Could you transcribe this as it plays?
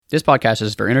This podcast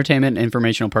is for entertainment and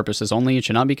informational purposes only and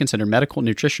should not be considered medical,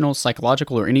 nutritional,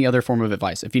 psychological, or any other form of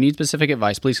advice. If you need specific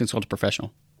advice, please consult a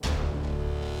professional.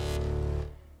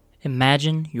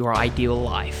 Imagine your ideal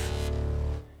life.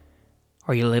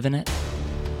 Are you living it?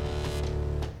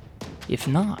 If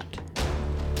not,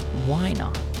 why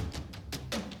not?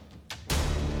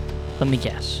 Let me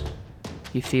guess.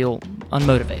 You feel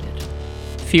unmotivated,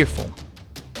 fearful,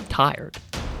 tired.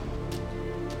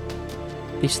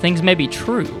 These things may be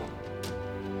true,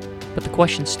 but the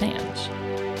question stands.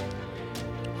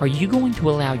 Are you going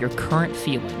to allow your current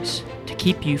feelings to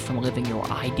keep you from living your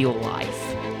ideal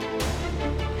life?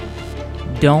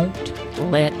 Don't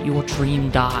let your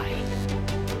dream die.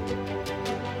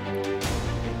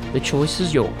 The choice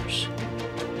is yours.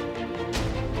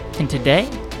 And today,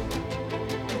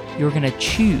 you're going to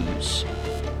choose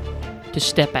to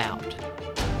step out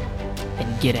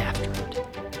and get after it.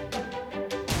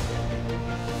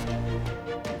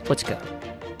 Let's go.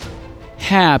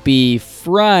 Happy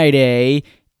Friday.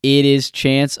 It is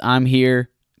Chance. I'm here.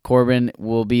 Corbin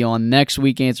will be on next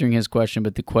week answering his question,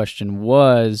 but the question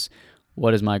was,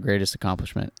 what is my greatest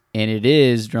accomplishment? And it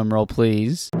is, drumroll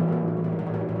please,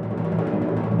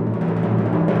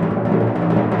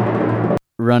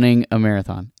 running a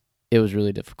marathon. It was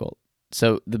really difficult.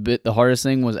 So the hardest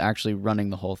thing was actually running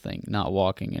the whole thing, not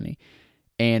walking any.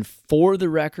 And for the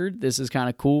record, this is kind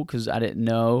of cool because I didn't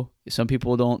know. Some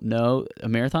people don't know. A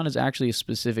marathon is actually a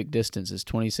specific distance. It's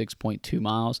 26.2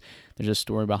 miles. There's a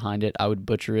story behind it. I would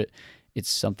butcher it. It's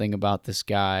something about this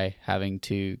guy having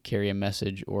to carry a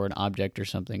message or an object or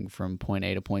something from point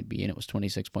A to point B, and it was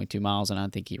 26.2 miles, and I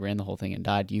think he ran the whole thing and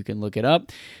died. You can look it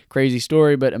up. Crazy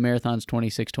story, but a marathon's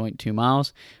 26.2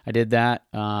 miles. I did that.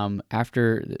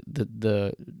 After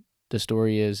the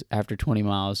story is after 20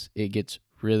 miles, it gets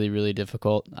really, really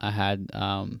difficult. I had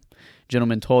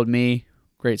gentleman told me,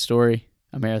 great story,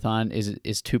 a marathon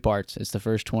is two parts. It's the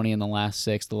first 20 and the last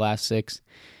 6. The last 6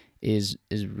 is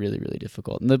really, really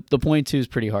difficult. And the point 2 is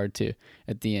pretty hard too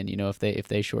at the end. You know, if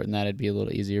they shorten that, it'd be a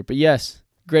little easier. But yes,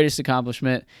 greatest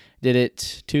accomplishment. Did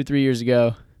it 2-3 years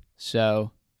ago.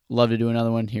 So love to do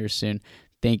another one here soon.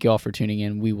 Thank you all for tuning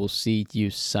in. We will see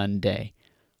you Sunday.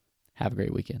 Have a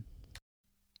great weekend.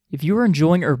 If you are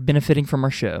enjoying or benefiting from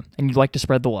our show and you'd like to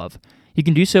spread the love, you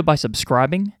can do so by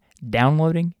subscribing,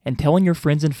 downloading, and telling your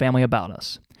friends and family about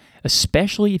us,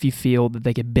 especially if you feel that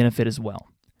they could benefit as well.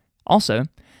 Also,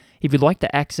 if you'd like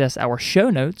to access our show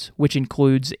notes, which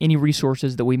includes any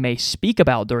resources that we may speak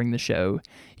about during the show,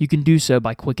 you can do so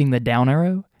by clicking the down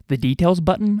arrow, the details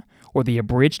button, or the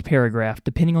abridged paragraph,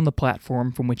 depending on the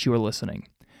platform from which you are listening.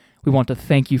 We want to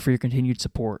thank you for your continued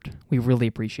support. We really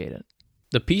appreciate it.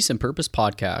 The Peace and Purpose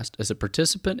Podcast is a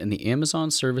participant in the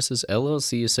Amazon Services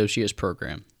LLC Associates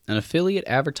Program, an affiliate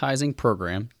advertising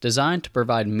program designed to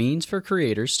provide means for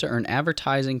creators to earn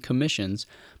advertising commissions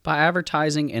by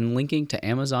advertising and linking to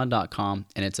Amazon.com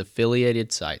and its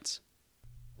affiliated sites.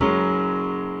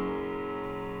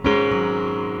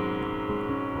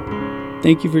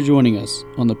 Thank you for joining us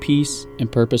on the Peace and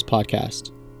Purpose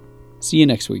Podcast. See you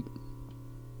next week.